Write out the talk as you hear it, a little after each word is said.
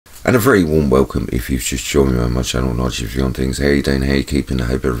And a very warm welcome if you've just joined me on my channel, Nigel Review on Things. How you doing? How you keeping? I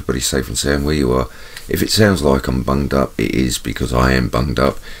hope everybody's safe and sound where you are. If it sounds like I'm bunged up, it is because I am bunged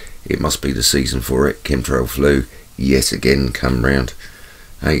up. It must be the season for it. Chemtrail flu yet again come round.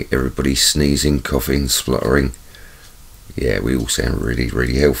 Hey, everybody's sneezing, coughing, spluttering. Yeah, we all sound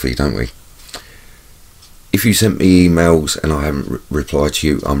really healthy, don't we? If you sent me emails and I haven't replied to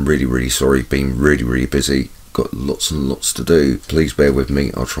you, I'm really sorry. Been really busy. Got lots and lots to do. Please bear with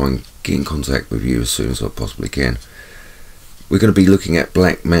me. I'll try and get in contact with you as soon as I possibly can. We're going to be looking at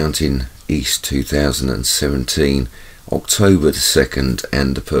Black Mountain East 2017, October the 2nd,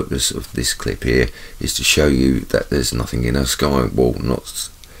 and the purpose of this clip here is to show you that there's nothing in our sky. Well, not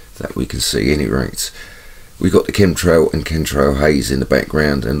that we can see, any rates. We've got the chemtrail and chemtrail haze in the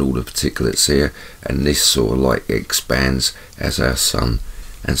background and all the particulates here, and this sort of light expands as our sun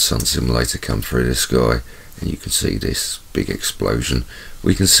and sun simulator come through the sky. And you can see this big explosion.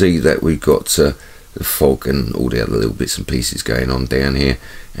 We can see that we've got the fog and all the other little bits and pieces going on down here,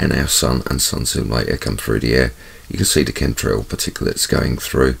 and our sun and sun simulator come through the air. You can see the chemtrail particulates going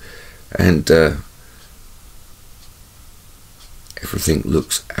through, and everything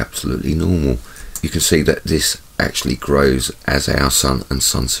looks absolutely normal. You can see that this actually grows as our sun and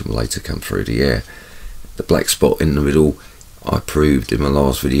sun simulator come through the air. The black spot in the middle, I proved in my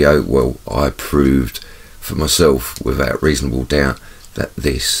last video, well, I proved for myself without reasonable doubt that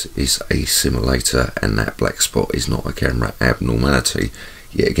this is a simulator and that black spot is not a camera abnormality.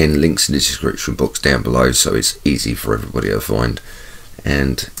 Yet again, links in the description box down below so it's easy for everybody to find.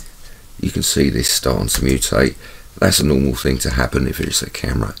 And you can see this starting to mutate. That's a normal thing to happen if it's a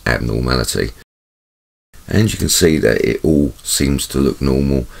camera abnormality. And you can see that it all seems to look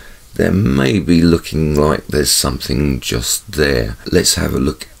normal. There may be looking like there's something just there. Let's have a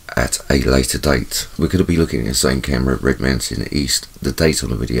look at a later date. We're going to be looking at the same camera, Red Mountain East. The date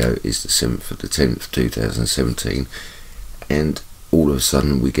on the video is the 7th of the 10th 2017, and all of a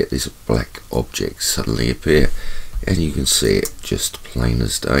sudden we get this black object suddenly appear, and you can see it just plain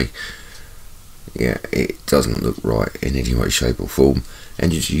as day. Yeah, it doesn't look right in any way, shape or form,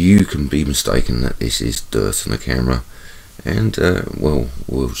 and you can be mistaken that this is dirt on the camera. And well,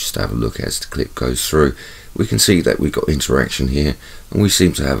 we'll just have a look as the clip goes through. We can see that we've got interaction here, and we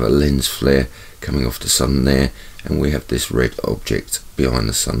seem to have a lens flare coming off the sun there, and we have this red object behind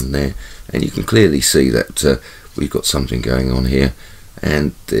the sun there, and you can clearly see that we've got something going on here,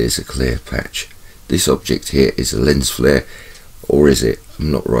 and there's a clear patch. This object here is a lens flare, or is it?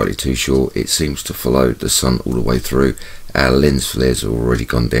 I'm not really too sure. It seems to follow the sun all the way through. Our lens flares have already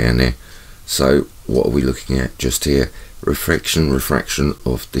gone down there. So what are we looking at just here? Refraction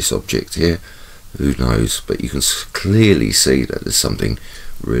of this object here. Who knows, but you can clearly see that there's something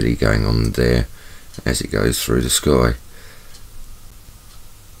really going on there as it goes through the sky.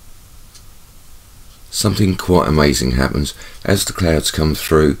 Something quite amazing happens as the clouds come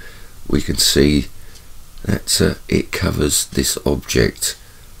through. We can see that it covers this object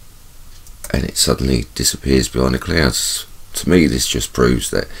and it suddenly disappears behind the clouds. To me, this just proves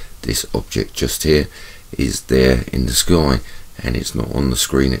that this object just here is there in the sky and it's not on the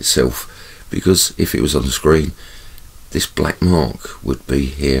screen itself, because if it was on the screen, this black mark would be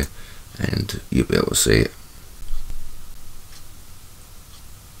here and you'll be able to see it.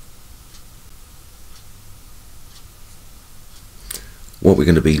 What we're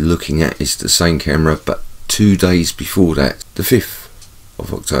going to be looking at is the same camera, but 2 days before that, the 5th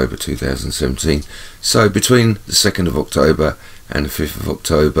of October 2017. So between the 2nd of October and the 5th of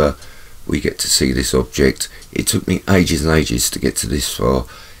October, we get to see this object. It took me ages and ages to get to this far,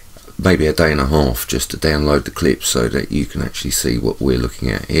 maybe a day and a half, just to download the clip so that you can actually see what we're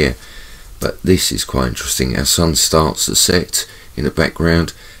looking at here. But this is quite interesting. Our sun starts to set in the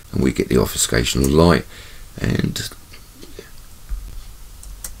background and we get the obfuscation of light, and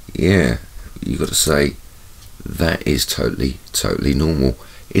yeah, you got to say that is totally normal.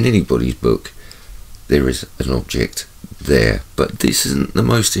 In anybody's book there is an object there, but this isn't the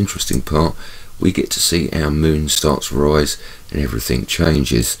most interesting part. We get to see our moon start to rise and everything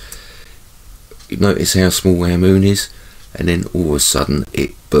changes. You notice how small our moon is, and then all of a sudden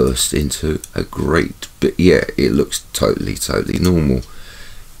it bursts into a great bit. Yeah, it looks totally normal,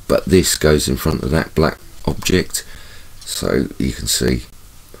 but this goes in front of that black object, so you can see,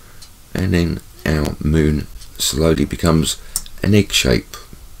 and then our moon slowly becomes an egg shape,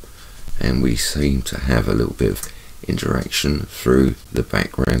 and we seem to have a little bit of interaction through the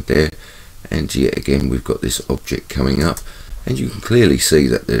background there. And yet again we've got this object coming up, and you can clearly see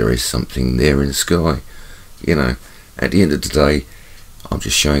that there is something there in the sky. You know, at the end of the day, I'm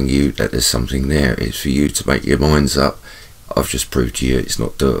just showing you that there's something there. It's for you to make your minds up. I've just proved to you it's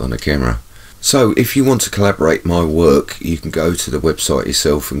not dirt on a camera. So if you want to collaborate my work, you can go to the website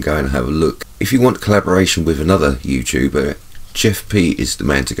yourself and go and have a look. If you want collaboration with another YouTuber, Jeff P is the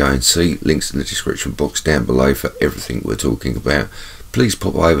man to go and see. Links in the description box down below for everything we're talking about. Please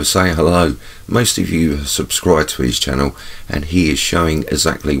pop over, say hello. Most of you have subscribed to his channel, and he is showing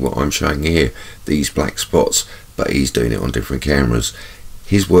exactly what I'm showing here, these black spots, but he's doing it on different cameras.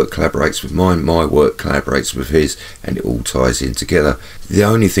 His work collaborates with mine, my work collaborates with his, and it all ties in together. The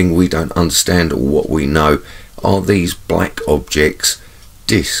only thing we don't understand, or what we know, are these black objects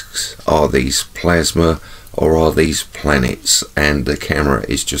discs? Are these plasma, or are these planets? And the camera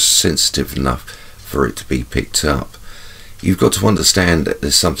is just sensitive enough for it to be picked up. You've got to understand that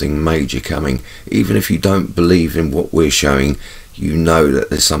there's something major coming. Even if you don't believe in what we're showing, you know that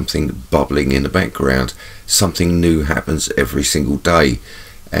there's something bubbling in the background. Something new happens every single day,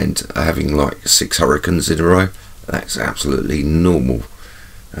 and having like 6 hurricanes in a row, that's absolutely normal.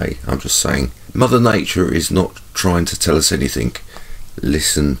 Hey, I'm just saying, Mother Nature is not trying to tell us anything.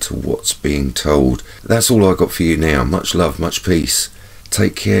 Listen to what's being told. That's all I got for you now. Much love, much peace.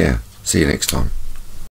 Take care. See you next time.